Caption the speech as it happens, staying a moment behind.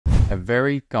A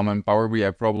very common Power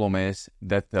BI problem is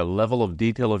that the level of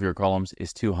detail of your columns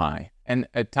is too high. And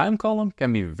a time column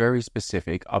can be very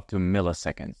specific, up to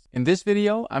milliseconds. In this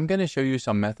video, I'm going to show you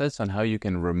some methods on how you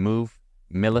can remove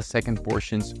millisecond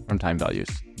portions from time values.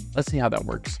 Let's see how that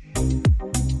works.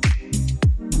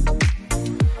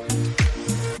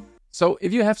 So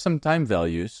if you have some time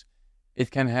values,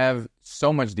 it can have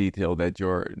so much detail that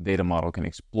your data model can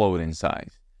explode in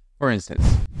size. For instance,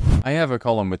 I have a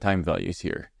column with time values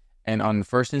here. And on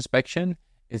first inspection,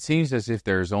 it seems as if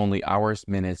there's only hours,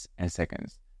 minutes, and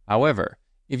seconds. However,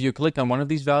 if you click on one of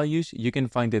these values, you can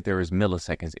find that there is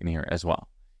milliseconds in here as well.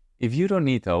 If you don't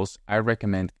need those, I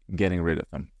recommend getting rid of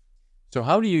them. So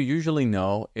how do you usually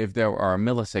know if there are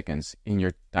milliseconds in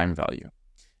your time value?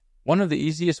 One of the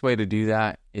easiest way to do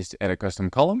that is to add a custom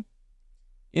column.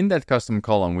 In that custom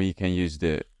column, we can use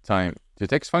the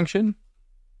time.totext function.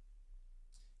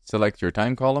 Select your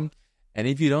time column. And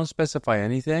if you don't specify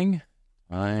anything,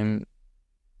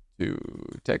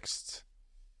 time.totext,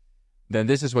 then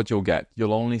this is what you'll get.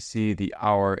 You'll only see the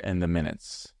hour and the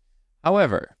minutes.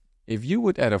 However, if you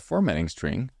would add a formatting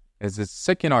string as a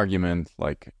second argument,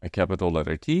 like a capital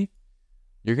letter T,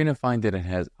 you're going to find that it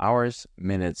has hours,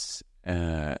 minutes,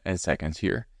 and seconds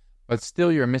here. But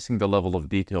still, you're missing the level of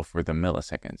detail for the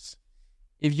milliseconds.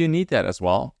 If you need that as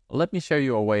well, let me show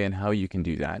you a way on how you can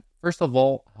do that. First of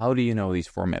all, how do you know these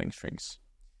formatting strings?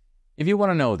 If you want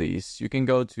to know these, you can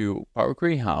go to Power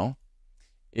Query How.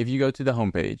 If you go to the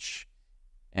homepage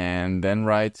and then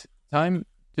write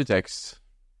time.totext,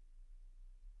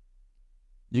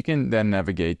 you can then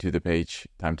navigate to the page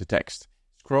time.totext.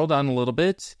 Scroll down a little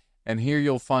bit, and here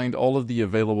you'll find all of the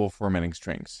available formatting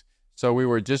strings. So we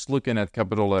were just looking at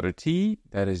capital letter T,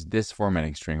 that is this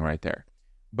formatting string right there.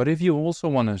 But if you also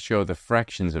want to show the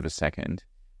fractions of a second,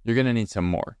 you're going to need some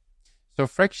more. So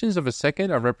fractions of a second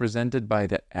are represented by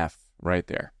the F right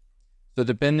there. So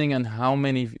depending on how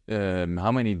many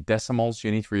decimals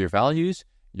you need for your values,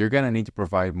 you're going to need to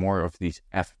provide more of these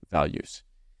F values.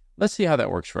 Let's see how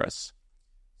that works for us.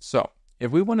 So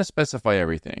if we want to specify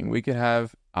everything, we could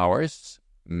have hours,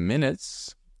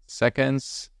 minutes,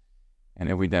 seconds, and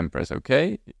if we then press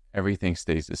OK, everything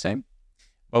stays the same.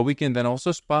 But we can then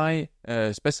also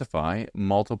specify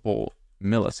multiple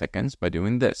milliseconds by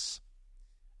doing this.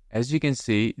 As you can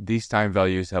see, these time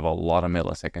values have a lot of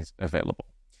milliseconds available.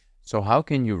 So how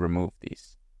can you remove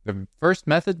these? The first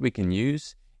method we can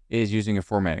use is using a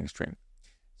formatting string.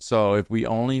 So if we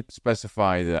only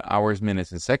specify the hours,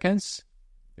 minutes, and seconds,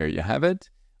 there you have it.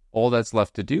 All that's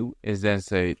left to do is then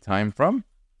say time from,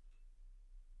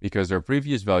 because our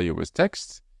previous value was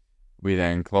text. We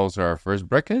then close our first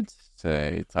bracket,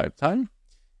 say type time.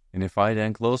 And if I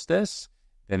then close this,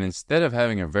 then instead of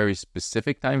having a very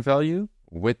specific time value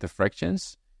with the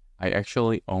fractions, I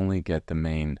actually only get the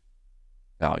main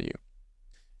value.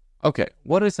 Okay,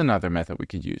 what is another method we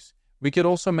could use? We could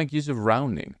also make use of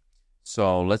rounding.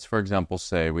 So let's, for example,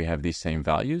 say we have these same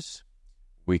values.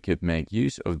 We could make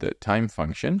use of the time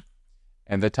function.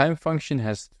 And the time function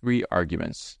has 3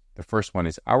 arguments. The first one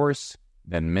is hours,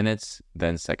 then minutes,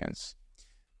 then seconds.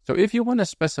 So if you want to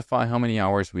specify how many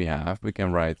hours we have, we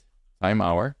can write time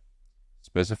hour,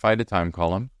 specify the time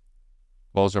column,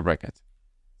 close our bracket.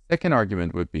 Second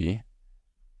argument would be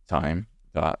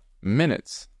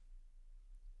time.minutes.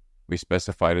 We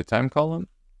specify the time column.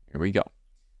 Here we go.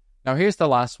 Now here's the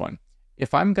last one.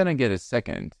 If I'm going to get a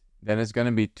second, then it's going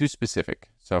to be too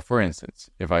specific. So for instance,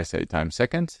 if I say time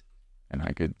second, and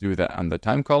I could do that on the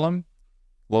time column,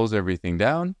 close everything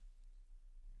down,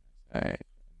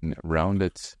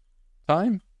 rounded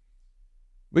time,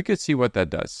 we could see what that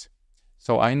does.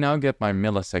 So I now get my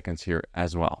milliseconds here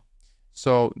as well.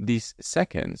 So these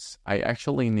seconds, I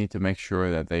actually need to make sure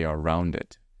that they are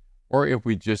rounded, or if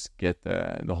we just get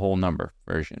the whole number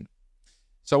version.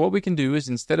 So what we can do is,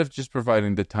 instead of just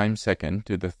providing the time second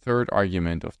to the third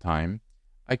argument of time,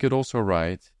 I could also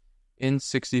write in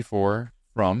 64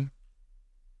 from,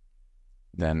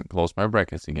 then close my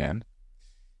brackets again.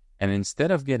 And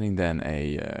instead of getting then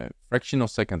a fractional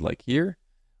second like here,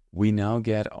 we now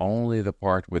get only the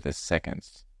part with the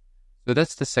seconds. So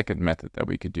that's the second method that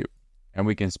we could do. And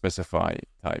we can specify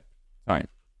type time.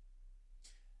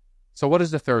 So what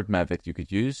is the third method you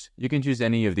could use? You can choose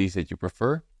any of these that you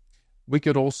prefer. We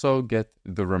could also get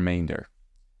the remainder.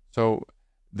 So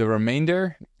the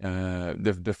remainder,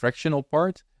 the fractional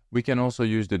part, we can also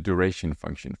use the duration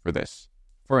function for this.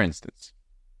 For instance,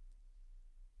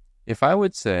 if I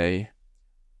would say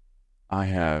I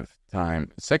have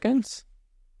time seconds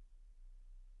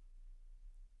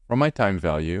from my time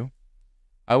value,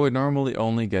 I would normally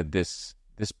only get this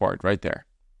part right there.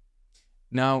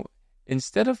 Now,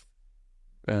 instead of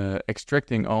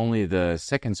extracting only the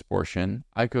seconds portion,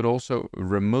 I could also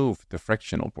remove the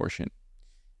fractional portion.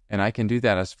 And I can do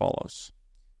that as follows.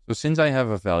 So since I have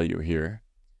a value here,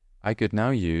 I could now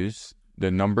use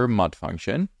the number mod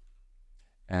function.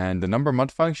 And the number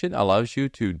mod function allows you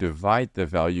to divide the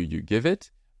value you give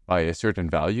it by a certain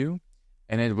value,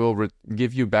 and it will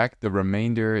give you back the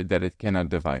remainder that it cannot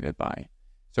divide it by.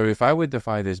 So if I would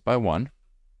divide this by 1,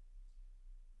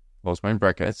 close my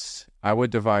brackets, I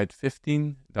would divide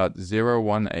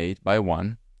 15.018 by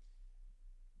 1.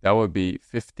 That would be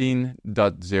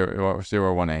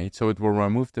 15.0018, so it will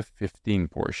remove the 15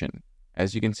 portion,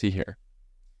 as you can see here.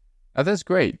 Now that's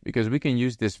great, because we can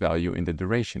use this value in the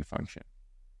duration function.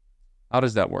 How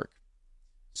does that work?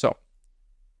 So,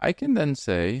 I can then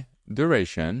say,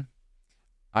 duration,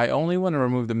 I only want to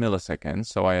remove the milliseconds,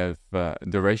 so I have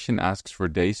duration asks for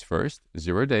days first,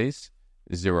 0 days,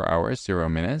 0 hours, 0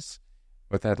 minutes,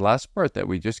 but that last part that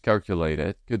we just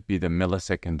calculated could be the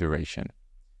millisecond duration.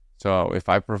 So if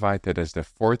I provide that as the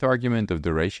fourth argument of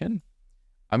duration,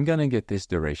 I'm going to get this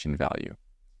duration value.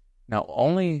 Now,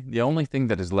 the only thing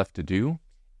that is left to do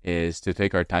is to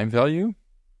take our time value,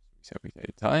 so we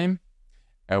take time,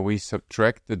 and we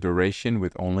subtract the duration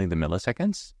with only the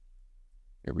milliseconds.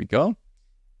 Here we go.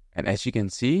 And as you can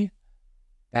see,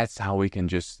 that's how we can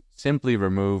just simply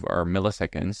remove our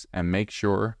milliseconds and make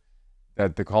sure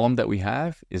that the column that we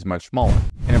have is much smaller.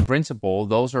 And in principle,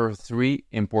 those are 3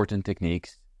 important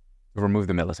techniques to remove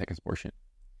the milliseconds portion.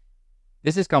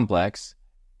 This is complex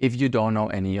if you don't know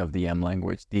any of the M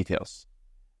language details.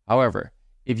 However,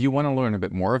 if you want to learn a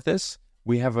bit more of this,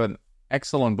 we have an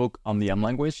excellent book on the M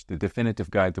language, The Definitive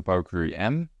Guide to Power Query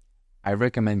M. I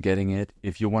recommend getting it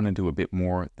if you want to do a bit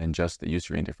more than just the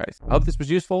user interface. I hope this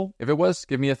was useful. If it was,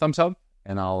 give me a thumbs up,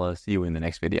 and I'll see you in the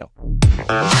next video.